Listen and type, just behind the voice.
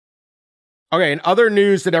Okay, in other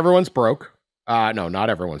news that everyone's broke. No, not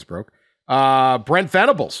everyone's broke. Brent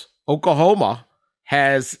Venables, Oklahoma,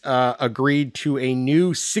 has agreed to a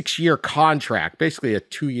new 6-year contract, basically a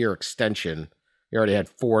 2-year extension. He already had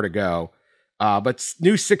 4 to go. But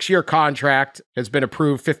new 6-year contract has been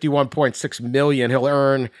approved, $51.6 million. He'll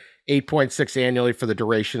earn $8.6 annually for the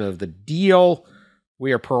duration of the deal.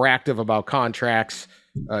 We are proactive about contracts,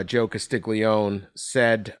 Joe Castiglione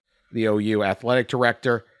said, the OU athletic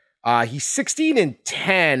director. He's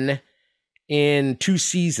 16-10 in 2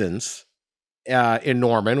 seasons in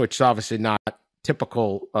Norman, which is obviously not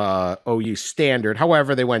typical OU standard.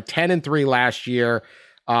 However, they went 10-3 last year,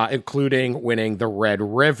 including winning the Red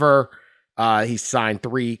River. He signed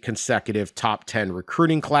 3 consecutive top 10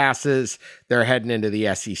 recruiting classes. They're heading into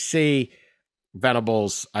the SEC.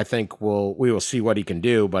 Venables, I think we will see what he can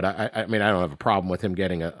do, but I mean, I don't have a problem with him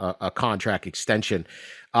getting a contract extension.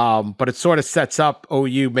 But it sort of sets up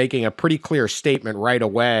OU making a pretty clear statement right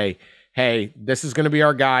away. Hey, this is going to be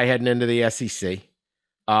our guy heading into the SEC.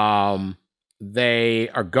 They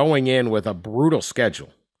are going in with a brutal schedule.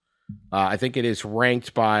 I think it is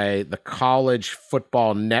ranked by the College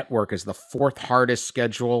Football Network as the 4th hardest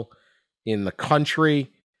schedule in the country.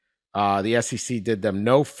 The SEC did them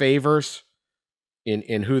no favors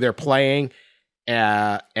in who they're playing.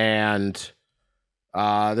 And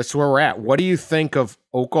that's where we're at. What do you think of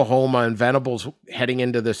Oklahoma and Venables heading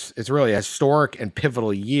into this? It's really a historic and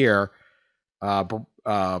pivotal year. Pat,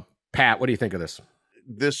 what do you think of this?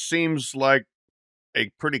 This seems like a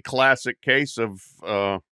pretty classic case of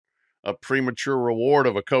a premature reward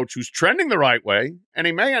of a coach who's trending the right way, and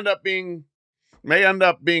he may end up being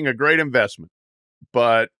a great investment.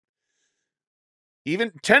 But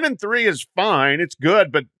even 10-3 is fine; it's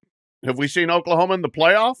good. But have we seen Oklahoma in the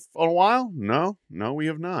playoff in a while? No, we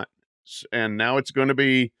have not. And now it's going to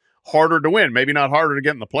be harder to win. Maybe not harder to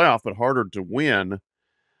get in the playoff, but harder to win.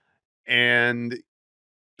 And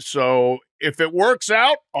so if it works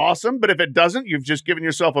out, awesome. But if it doesn't, you've just given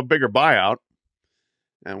yourself a bigger buyout.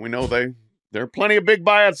 And we know there are plenty of big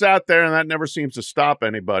buyouts out there, and that never seems to stop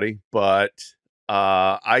anybody. But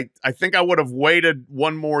I think I would have waited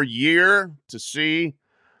one more year to see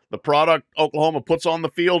the product Oklahoma puts on the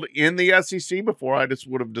field in the SEC before I just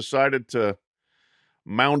would have decided to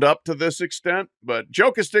mount up to this extent. But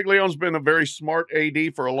Joe Castiglione's been a very smart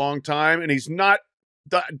AD for a long time, and he's not,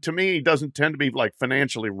 to me, he doesn't tend to be like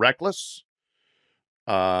financially reckless.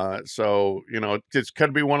 So, you know, it's going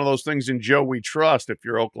to be one of those things in Joe we trust if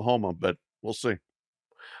you're Oklahoma, but we'll see.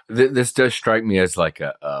 This does strike me as like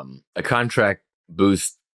a contract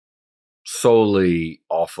boost solely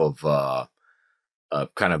off of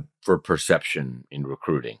kind of for perception in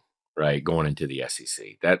recruiting, right? Going into the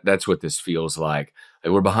SEC. That's what this feels like.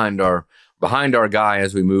 Like we're behind our guy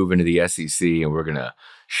as we move into the SEC, and we're gonna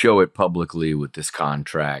show it publicly with this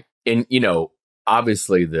contract. And you know,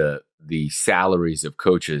 obviously the salaries of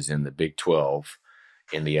coaches in the Big 12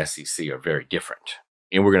 and the SEC are very different.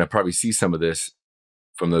 And we're gonna probably see some of this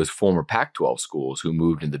from those former Pac-12 schools who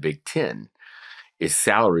moved in the Big 10. Is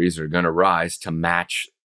salaries are gonna rise to match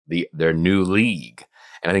their new league.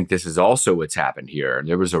 And I think this is also what's happened here.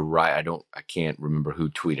 There was I can't remember who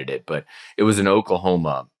tweeted it, but it was an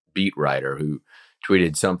Oklahoma beat writer who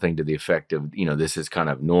tweeted something to the effect of, you know, this is kind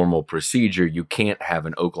of normal procedure. You can't have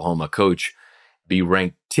an Oklahoma coach be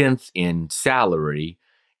ranked 10th in salary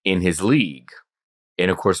in his league.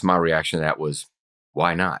 And of course, my reaction to that was,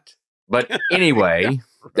 why not? But anyway, right.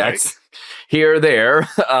 That's here or there.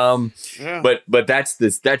 Yeah. But that's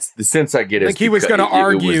the sense I get. I think he was going to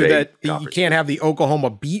argue that you can't have the Oklahoma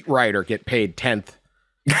beat writer get paid 10th,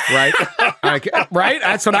 right? Right?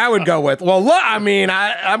 That's what I would go with. Well, look, I mean,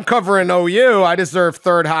 I'm covering OU. I deserve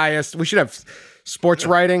 3rd highest. We should have sports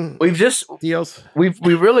writing. Deals. We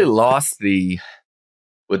really lost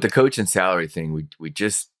with the coaching salary thing.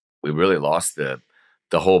 We really lost the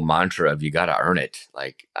whole mantra of you got to earn it.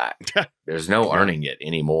 Like there's no earning it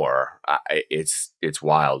anymore. It's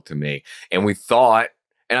wild to me. And we thought,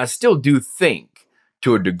 and I still do think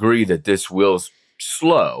to a degree that this will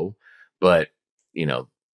slow, but you know,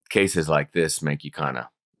 cases like this make you kind of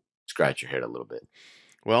scratch your head a little bit.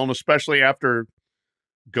 Well, and especially after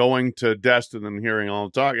going to Destin and hearing all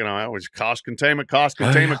the talk, you know, I always cost containment.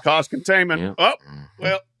 Yeah. Oh,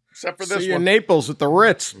 well, except for this See you one. in Naples at the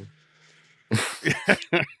Ritz.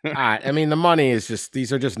 I mean, the money is just,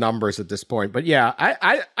 these are just numbers at this point. But yeah,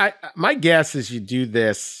 I my guess is you do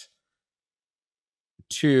this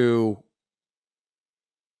to,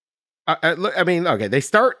 I mean, okay,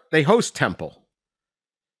 they host Temple.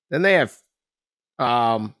 Then they have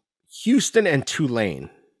Houston and Tulane.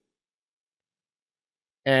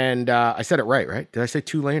 And I said it right? Did I say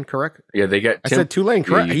Tulane correct? Yeah, they got. I said Tulane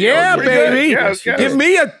correct. Yeah, Baby. Yes. Give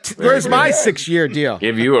me where's my 6-year deal?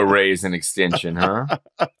 Give you a raise and extension, huh?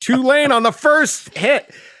 Tulane on the first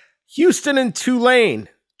hit. Houston and Tulane.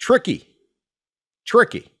 Tricky.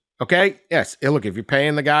 Okay? Yes. Hey, look, if you're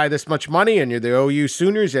paying the guy this much money and you're the OU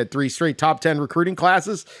Sooners, you had 3 straight top 10 recruiting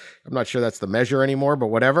classes. I'm not sure that's the measure anymore, but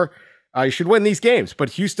whatever. You should win these games.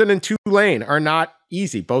 But Houston and Tulane are not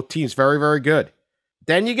easy. Both teams very, very good.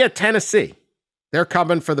 Then you get Tennessee. They're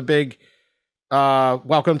coming for the big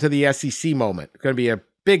welcome to the SEC moment. It's going to be a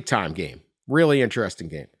big-time game. Really interesting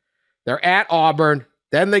game. They're at Auburn.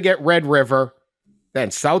 Then they get Red River.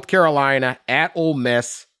 Then South Carolina at Ole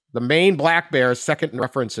Miss. The Maine Black Bears, second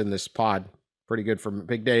reference in this pod. Pretty good for a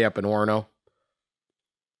big day up in Orono.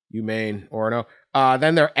 Orono.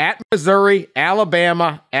 Then they're at Missouri,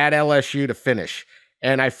 Alabama, at LSU to finish.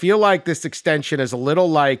 And I feel like this extension is a little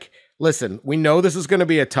like, listen, we know this is going to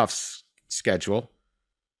be a tough schedule.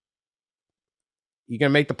 You going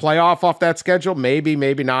to make the playoff off that schedule? Maybe,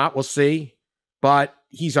 maybe not. We'll see. But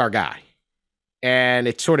he's our guy. And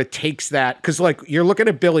it sort of takes that, because like you're looking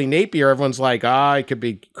at Billy Napier, everyone's like, he could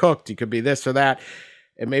be cooked. He could be this or that.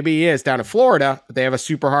 And maybe he is down in Florida, but they have a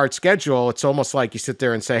super hard schedule. It's almost like you sit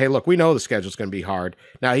there and say, hey, look, we know the schedule's going to be hard.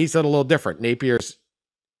 Now he's a little different. Napier's,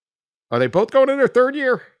 are they both going in their third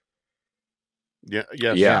year? Yeah.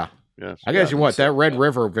 Yes. Yeah. Yes. I guess that Red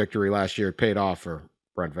River victory last year paid off for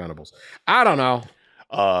Brent Venables. I don't know.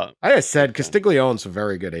 I just said Castiglione's a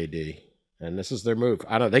very good AD, and this is their move.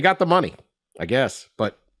 They got the money, I guess,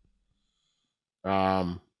 but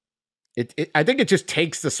I think it just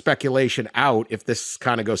takes the speculation out if this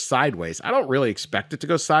kind of goes sideways. I don't really expect it to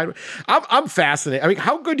go sideways. I'm fascinated. I mean,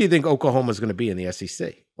 how good do you think Oklahoma is going to be in the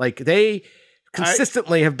SEC? Like they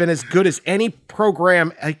consistently have been as good as any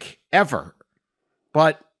program like ever,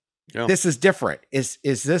 but this is different. Is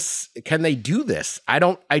this? Can they do this? I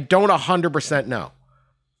don't 100% know.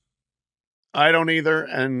 I don't either,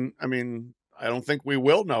 and I mean, I don't think we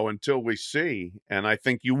will know until we see. And I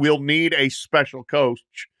think you will need a special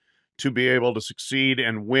coach to be able to succeed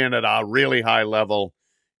and win at a really high level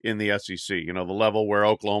in the SEC. You know, the level where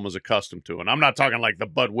Oklahoma's accustomed to. And I'm not talking like the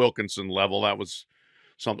Bud Wilkinson level. That was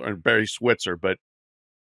something, or Barry Switzer. But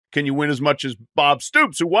can you win as much as Bob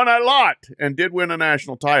Stoops, who won a lot and did win a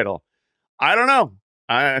national title? I don't know.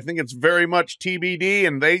 I think it's very much TBD.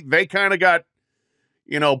 And they kind of got,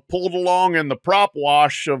 pulled along in the prop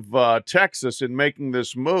wash of Texas in making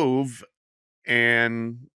this move.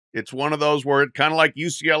 And it's one of those where it kind of like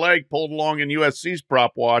UCLA pulled along in USC's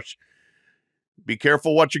prop wash. Be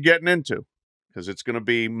careful what you're getting into, because it's going to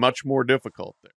be much more difficult there.